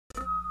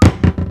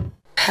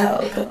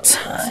Pelpa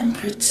time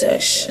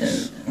protection.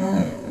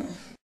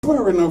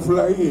 Far enough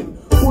like it.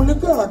 Only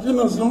cock, you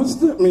know, so me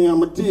step me on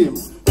my team.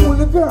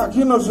 Only cock,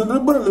 you know, so the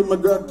belly me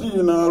got tea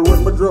and all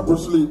when me drop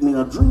asleep, me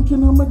a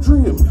drinking on my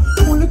dream.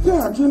 Only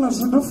cock, you know,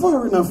 so the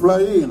far enough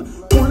like it.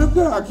 Only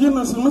cock, you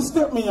know, so me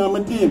step me on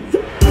my team.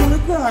 Only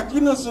cock,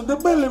 you know, so the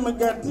belly me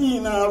got tea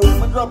and all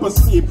when me drop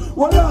asleep.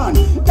 Hold on,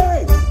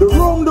 hey, the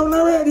rum done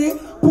already.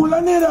 Pull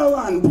another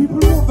one. People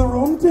love the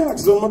rum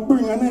tax, so I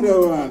bring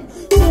another one.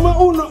 So my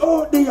own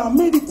out there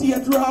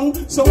meditate wrong.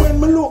 So when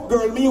me look,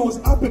 girl, me use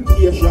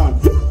application.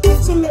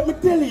 So let me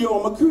tell you,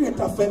 I'm a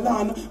creator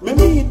felon. Me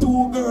meet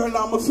two girl and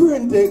my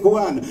friend take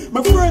one.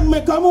 My friend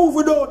make a move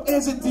without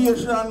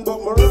hesitation, but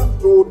me rock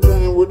two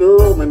time with the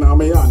rum in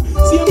my hand.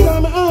 Same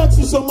time I ask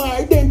you some my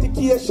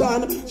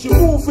identification. She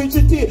move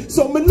fidgety,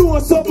 so me know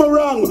something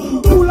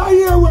wrong. Pull a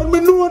hair when me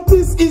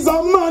notice is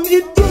a man.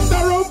 It just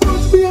around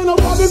push me and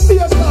up on the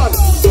station.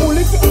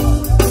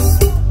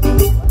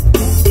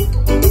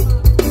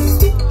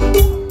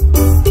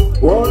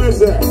 What is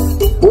that?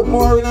 Put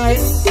more in it.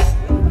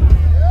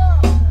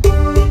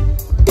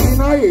 In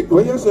it,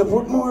 where you say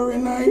put more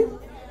in it.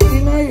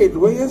 In it,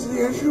 where you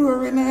say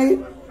sure in it.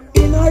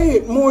 In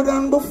it, more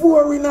than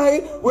before in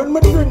it. When me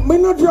drink, me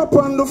no drop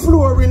on the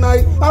floor in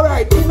it.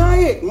 Alright, in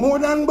it, more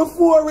than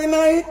before in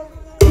it.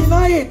 In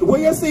it, where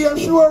you say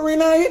sure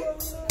in it.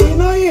 In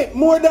it,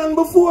 more than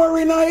before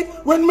in it.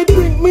 When me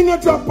drink, me no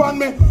drop on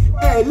me.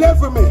 Hey,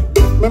 level me.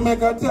 Me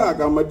make a talk,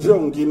 I'm a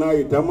junk in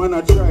it. A man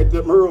a try to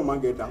take my room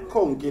and get a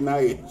conk in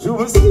it. You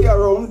will see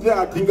around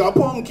that, think a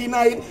punk in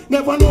it.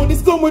 Never know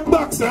this come with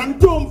box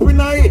and thump in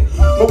it.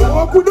 Me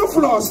walk with the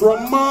floss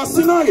from Mars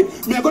in it.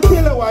 Me I go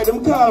tell you why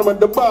them call me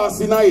the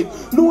boss in it.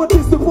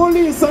 Notice the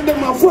police and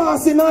them a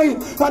fast in it.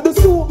 And the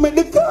suit make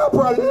the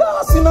corporal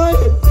lost in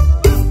it.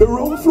 The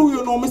rum flu,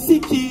 you know, me see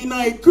key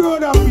night,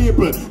 crowd of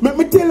people. Make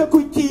me tell a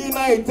quick key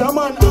night. A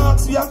man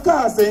asks for your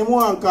car, say him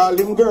want call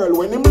him girl.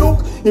 When him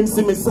look, him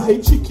see me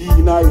side chicky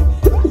night.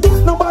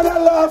 Nobody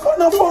laugh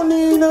on a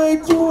funny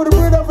night. You the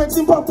brother vex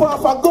him pop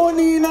off a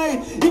gunny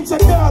night. Him say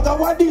dog,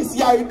 what this?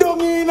 Yeah, he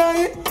dung in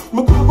night.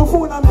 Me grab my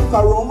phone and make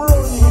a rum run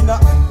in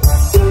night.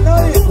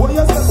 What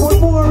you say, put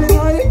more in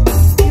night?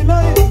 In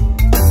night.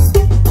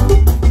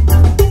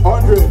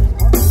 100.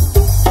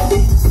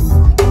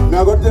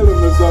 Now go tell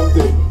him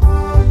something.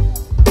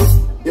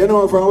 You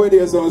know, from where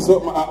there's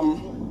something happen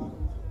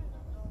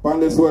on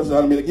the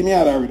social media. Give me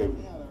a rhythm.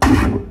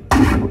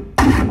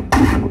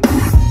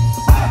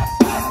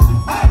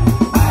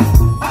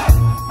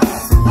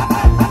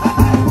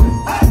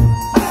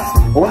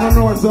 Wanna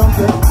know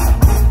something?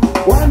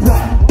 One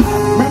time,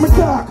 let me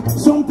talk.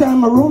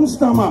 Sometimes a rum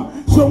stammer.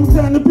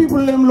 Sometimes the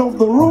people them love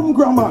the rum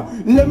grammar.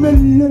 Let me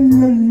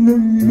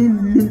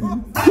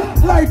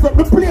light up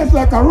the place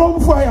like a rum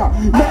fire.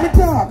 Let me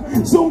talk.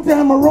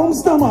 Sometimes a rum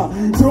stammer.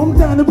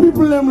 Sometimes the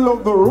people them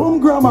love the rum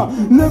grammar.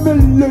 Let me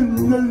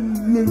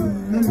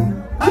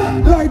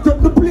light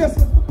up the place.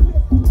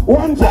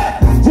 One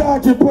time,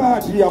 Georgie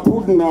party a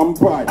pudding and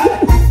pie.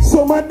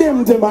 Some of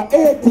them are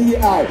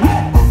ATI.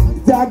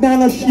 Dad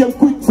and a shame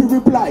quick to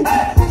reply.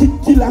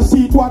 Kill a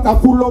seat water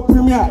full up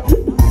premier.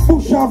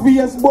 Push a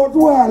VS but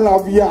wall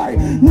of eye.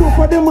 No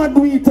for them a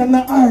do it and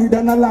a hide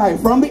and a lie.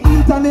 From the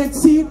internet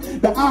seat,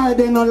 the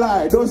hide and a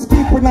lie. Those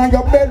people in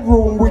your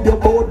bedroom with your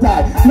bow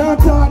tie.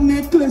 Not a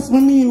necklace,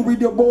 me mean with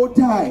your bow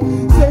tie.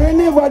 Say you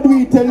never do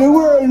it, tell the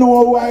world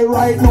know why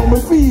right now. Me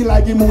feel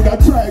like you would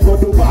have tried go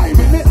Dubai.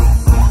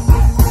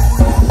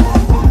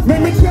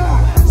 Make me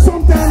try.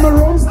 Sometimes a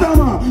rum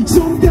stammer.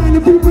 Sometimes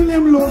the people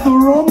them love the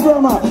rum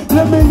grammar.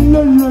 Let me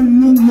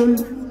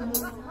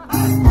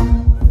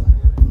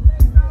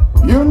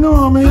You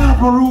know me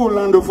have a rule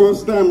and the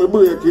first time I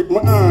break it,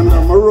 my hand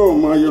and my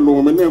rum and you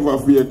know me never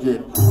fake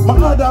it. My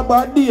other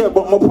bad day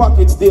but my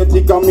pockets stay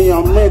thick and me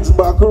and meds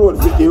back road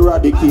to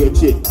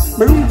eradicate it.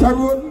 Me reach a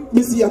road,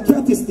 me see a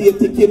catty stay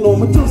thick, you know,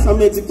 me just a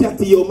make the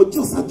catty, yo, me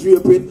just a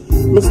drape it.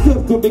 Me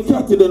step to the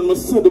catty then me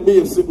see the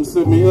basic, me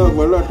say me have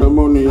a lot of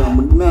money and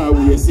me now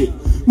waste it.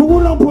 Me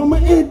hold up on my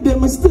head then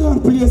me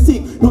start play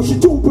sick. Now she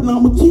jumping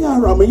on my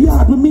car and my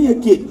yard me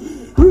make it.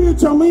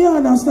 Reach on my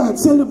yard and start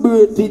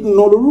celebrating.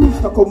 Now the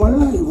rooster come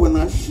alive when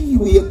I she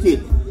wake it.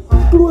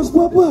 Close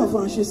pop off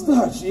and she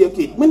start shake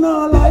it. Me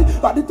not lie,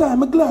 at the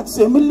time I glad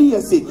say me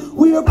lace it.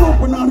 Wake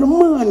up in the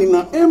morning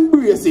and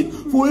embrace it.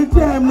 Full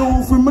time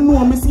now for me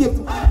know me safe.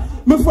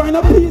 Me find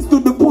a piece to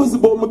the pussy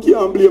but me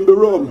can't blame the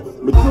rum.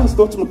 Me just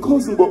touch my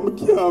cousin but me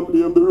can't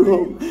blame the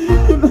rum.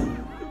 You know?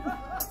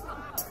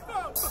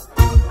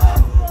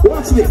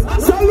 Watch this.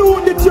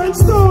 Salute the trench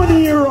stone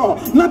hero.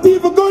 Not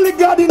even gully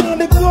garden on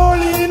the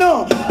goalie, you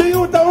know. The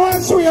youth are one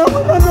swing and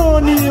we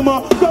don't need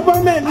more.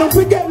 Government, don't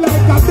forget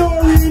like a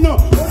dory, you know.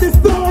 But the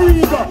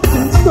story,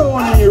 trench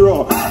stone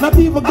hero. Not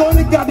even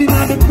gully garden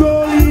on the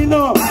goalie, you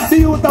know. The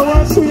youth are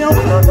one swing and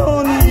we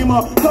don't need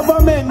more.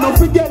 Government, don't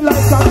forget like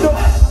a dory.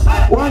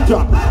 One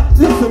drop.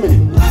 Listen to me.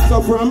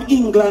 So from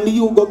England,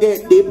 you go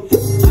get dip.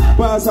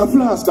 Pass a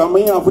flask and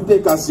me have to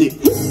take a sip.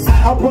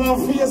 Up on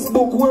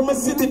Facebook where me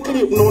see the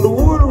clip. Now the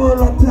whole world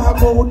will talk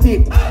about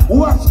it.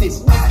 Watch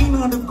this. You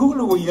know the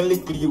goal where you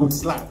little youth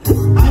slap. You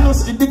know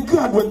see the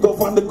God will go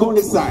on the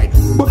gully side.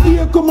 But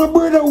here come my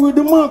brother with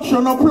the mark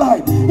shall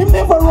apply. He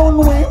never run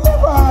away,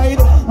 never hide.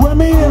 When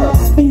me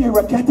hear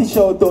a catty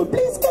shout out,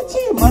 please catch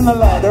him. Man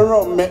alive the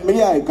rum make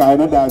me eye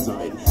kinda dazzle.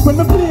 When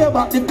I play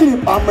about the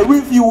clip and me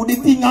review the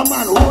thing, a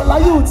man, all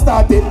the youth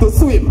started to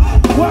swim.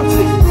 Watch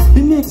it.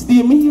 The next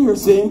day, me hear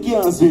saying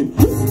can't swim.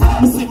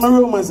 Me sit my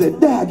room and say,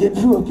 dog, you're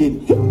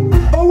joking.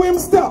 Oh, him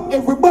stop.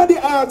 Everybody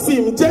asks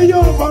him, tell you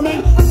over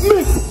me.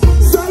 Miss,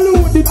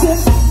 salute the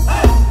test.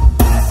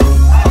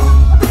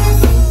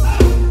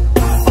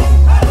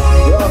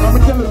 Yo, I'm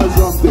telling you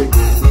something.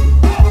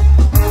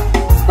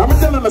 I'm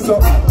telling you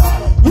something.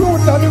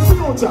 Youth are the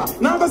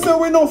future. Now I say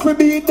we know to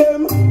beat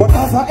them, but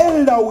as an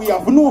elder we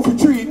have no to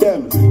treat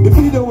them. The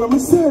video when we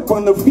said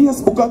on the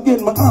Facebook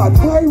again, my heart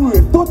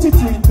vibrate,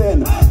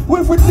 3310.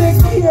 We for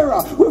take care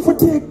of, we for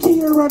take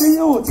care of the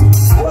youth.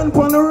 One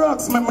pon the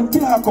rocks, make me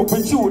dark up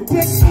and shoot.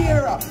 Take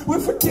care of, we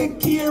for take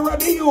care of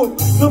the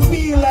youth. No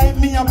feel like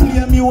me a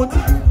play mute.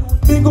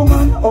 Big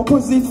man,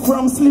 opposite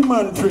from slim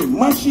and trim.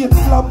 My shit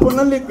slap on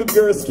a little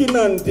girl skin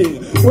and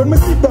thing. When me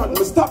sit down,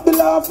 me stop the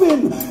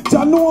laughing.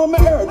 Ja know me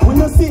hurt.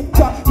 When I sit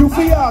ja, you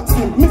fi ask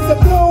him. Me say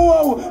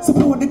no,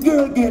 suppose the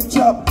girl get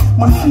chopped.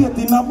 My shit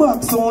in a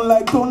box sound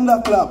like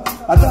thunderclap.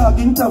 A dog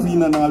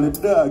intervene and all the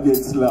dog get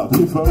slapped.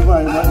 If I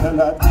mind like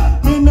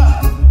that, me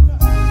not.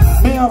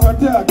 Me have a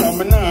dog and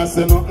me not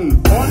say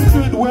nothing.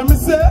 100 when me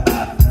say.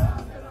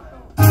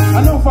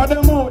 I know for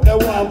them out they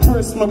want to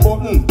press my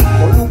button.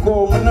 But look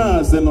how me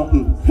nah say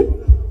nothing.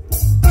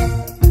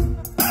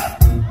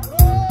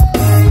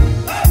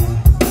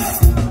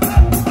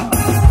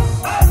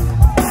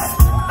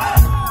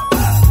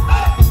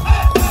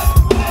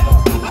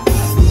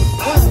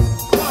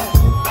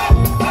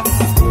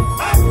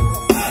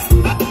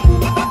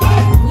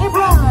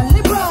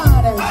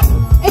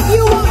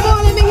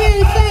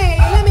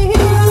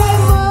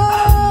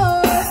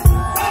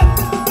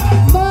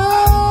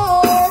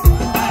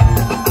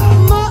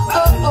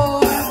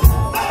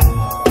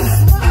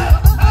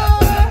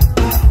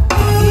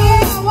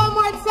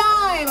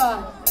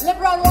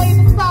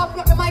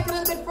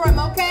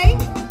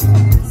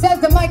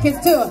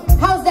 Too.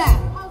 How's that?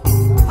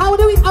 How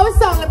do we? Our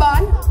song,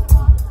 Lybran.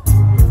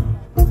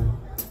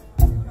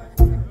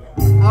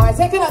 Alright,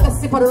 take another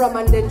sip of the rum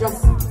and then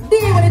just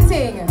deal with the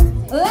thing.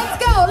 Let's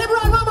go,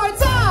 Lybran, one more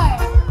time.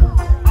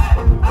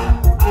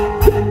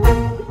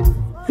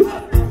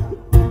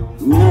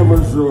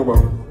 Never sober.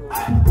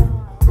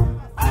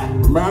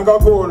 Man, go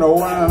go no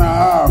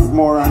 1.5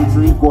 more than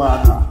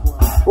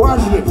 3/4.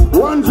 Watch this,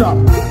 one drop.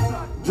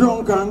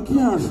 Drunk and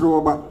can't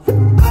sober.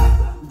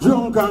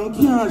 Drunk and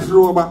can't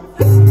sober.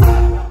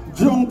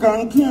 Drunk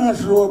and can't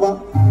sober.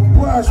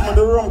 Wash me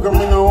the rum come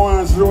in and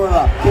one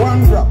sober.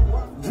 One drop.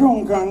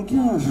 Drunk and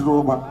can't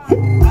sober.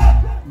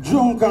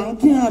 Drunk and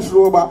can't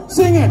sober.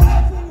 Sing it.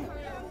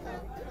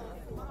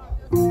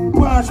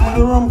 Wash me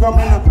the rum come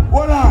in.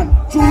 Hold on.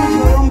 Choose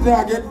the rum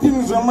to get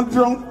things when I'm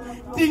drunk.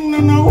 Thing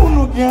no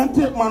one can't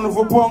take man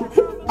for punk.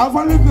 Have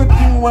a little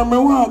thing when me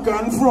walk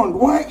on front.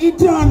 Why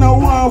it on a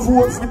one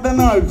vote for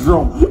Donald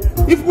Trump?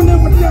 If we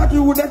never talk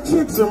you with the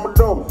tricks in my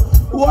dumb.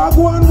 Walk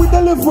on with the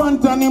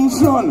elephant and him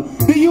son.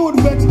 The youth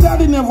vex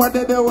daddy never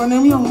did that when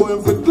him young boy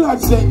for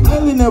glad say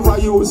Ellie never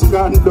use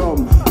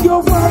condom.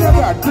 Your father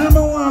got tell me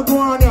want go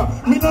on ya.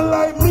 Me don't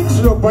like mix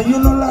up and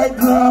you don't like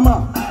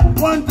drama.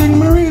 One thing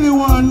me really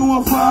want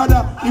know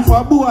father, if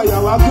a boy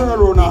have a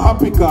girl on a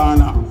happy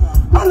corner.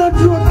 And I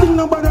don't think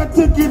nobody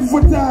take it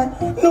for time.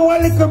 No, a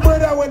little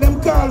brother when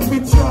them call me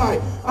try.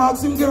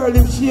 Ask him girl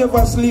if she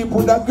ever sleep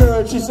with a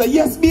girl. She say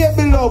yes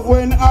baby love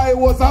when I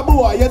was a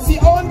boy. You see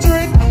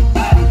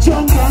 100.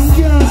 Junk and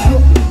cancel.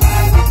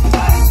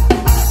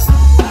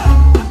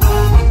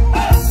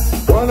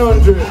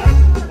 100.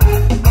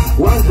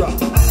 One drop.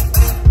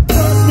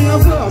 Pass me a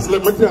glass,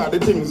 let me tell the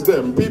things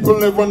them. People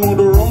never know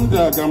the wrong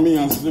dog and me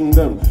and sing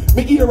them.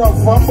 Me hear of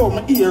Fambo,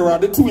 me hear of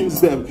the twins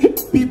them.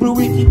 People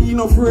wicked, you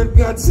know, afraid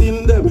God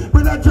seen them.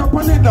 Brother drop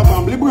another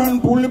man,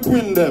 Lybran pull the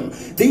pin them.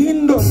 The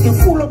industry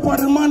full up of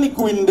the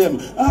mannequin them.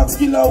 Ask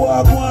killer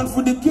walk one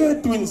for the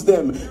K-twins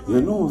them.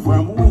 You know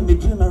from when the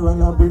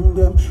general I bring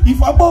them. If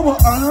a bubble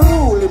and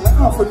roll him, I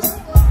have it.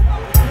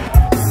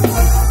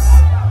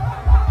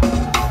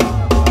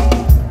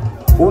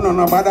 Oh no,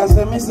 nobody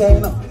say me say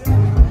no.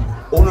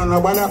 Oh no,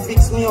 nobody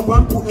fix me up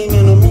and put me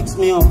in and mix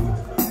me up.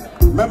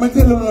 Let me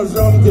tell you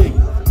something.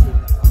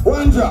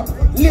 One drop,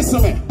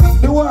 listen me.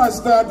 The war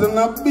starting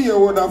a beer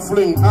with a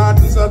fling.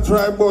 Artists a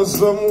try but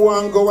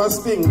someone go a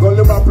sting. Go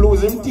live up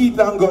lose him teeth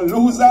and go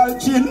lose all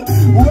chin.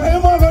 What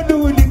am I gonna do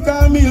with the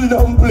Camille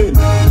dumpling?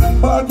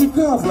 Balky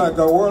off like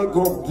a World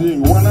Cup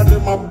thing. One of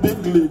them a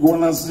big league,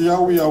 wanna see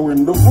how we are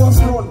win. The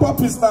first round,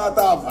 Papi start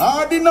off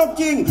hard enough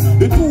king.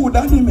 The two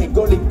that he make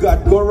gully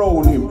God go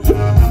round him.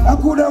 I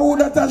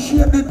coulda that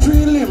share the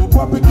trail him.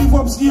 Papi give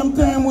up same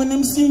time when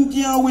him sink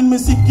here. When me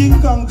see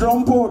King Kong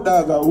jump out,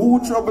 dagger, who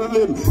trouble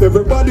him?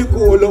 Everybody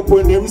call up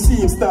when them see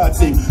him start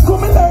sing.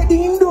 Come like the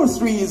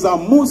industry is a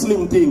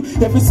Muslim thing.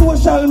 Every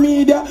social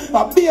media,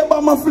 a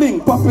baby my fling.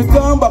 Papi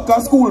gone back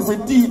to school for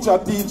teacher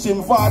teach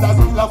him. Father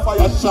still a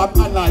fire shot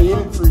and I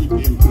ill treat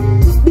him.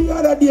 The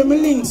other day me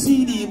link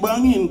CD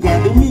banging,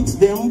 cause the mix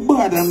them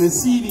bad and the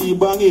CD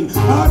banging.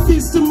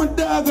 Artists to my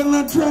dog and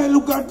I try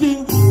look at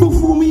thing.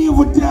 Before me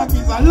even talk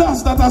is a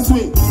last that I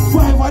swing.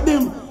 5 of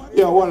them,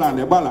 yeah, hold on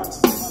the balance.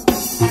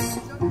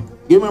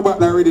 Give me back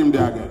the rhythm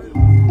there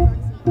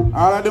again.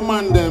 All of the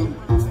man them,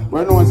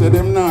 when no one say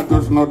them not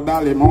touch no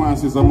dolly, I want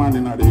to see some man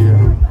in the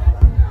air.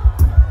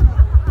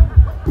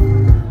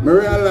 I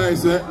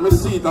realize that I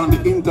see it on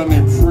the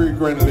internet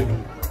frequently.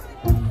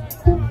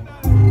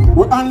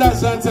 We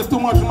understand that too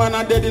much man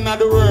are dead in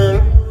the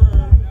world.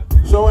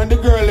 So when the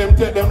girl them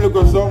take them look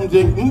at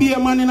something, be a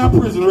man in a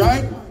prison,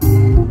 right?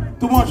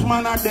 Too much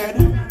man are dead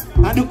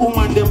and the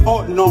woman them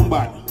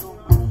outnumbered.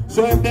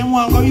 So if them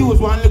want to use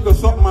one little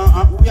something,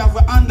 we have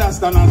to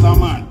understand as a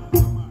man.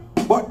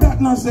 But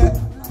that not say,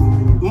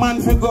 man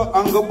figure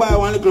and go buy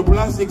one little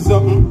plastic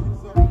something.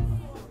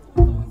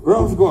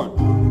 Rough God,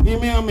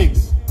 give me a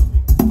mix.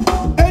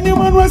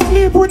 Anyone will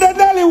sleep with a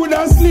dolly, would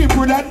have sleep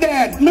with a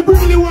dead. Me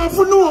really want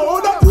to know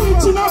how that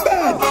reach in a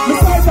bed. Me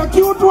fight a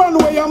cute one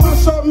where you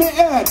mash up me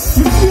head.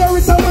 Me fear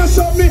it and mash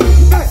up me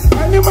head.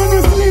 Anyone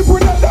will sleep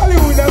with a dolly,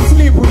 would have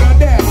sleep with a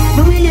dead.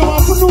 Me really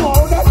want to know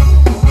how that.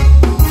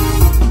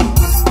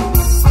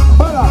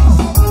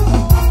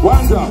 Balance.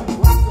 One drop.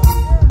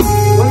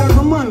 Well,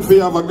 every man fi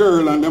have a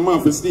girl and the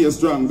man fi stay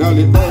strong.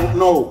 Dolly out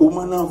now.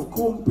 Woman have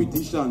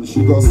competition.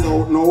 She goes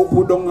out now.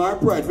 Put down her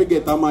pride fi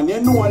get a man.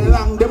 You know how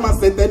long them a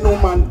set no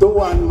man to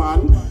one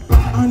man.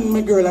 And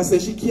my girl I say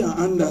she can't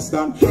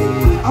understand.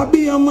 I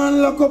be a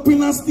man lock up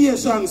in a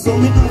station. So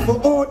me have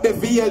to out the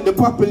veil the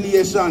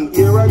population.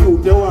 Here are you,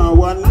 the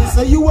one. Me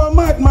say you a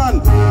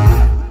madman.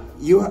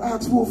 You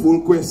ask for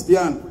full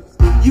question.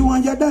 You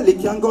and your dolly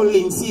can go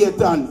link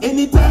Satan.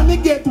 Anytime me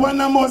get one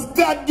I must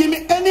God give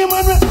me any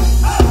man.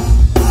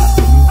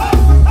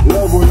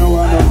 Love when I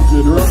want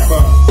 100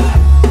 rubber.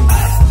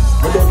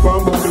 But the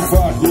pump on the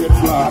 48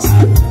 flask.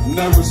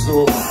 Never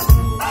so.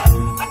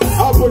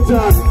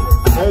 Upperton.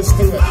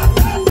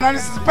 Now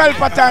this is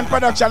Pelpa time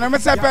production. When I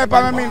say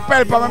Pelpa, I mean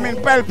Pelpa, I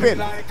mean Pelpin.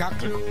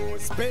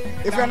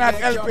 If you're not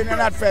helping, you're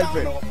not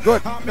Pelpin.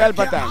 Good,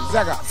 Pelpa time,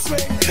 Zaga.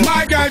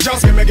 My girl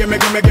just gimme.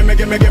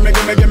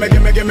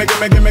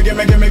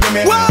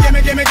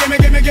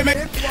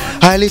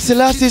 Haile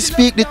Selassie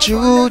speak the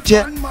truth,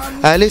 yeah.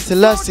 Haile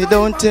Selassie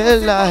don't tell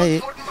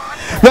lie.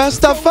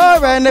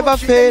 Rastafari never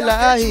fail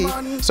lie.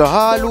 So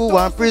all who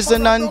want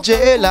prison and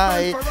jail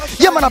lie.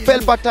 Yeah man, a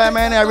Pelpa time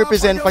and I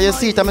represent for your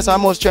seat. I miss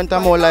more strength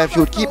and more life.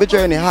 You keep the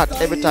journey hot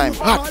every time.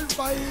 Hot.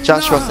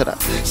 Joshua said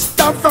that.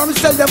 Stop from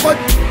selling your butt.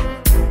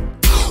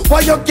 Why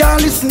you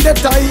can't listen the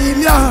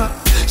time, yeah.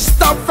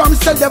 Stop from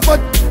selling your butt.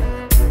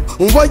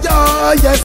 Why you, yes.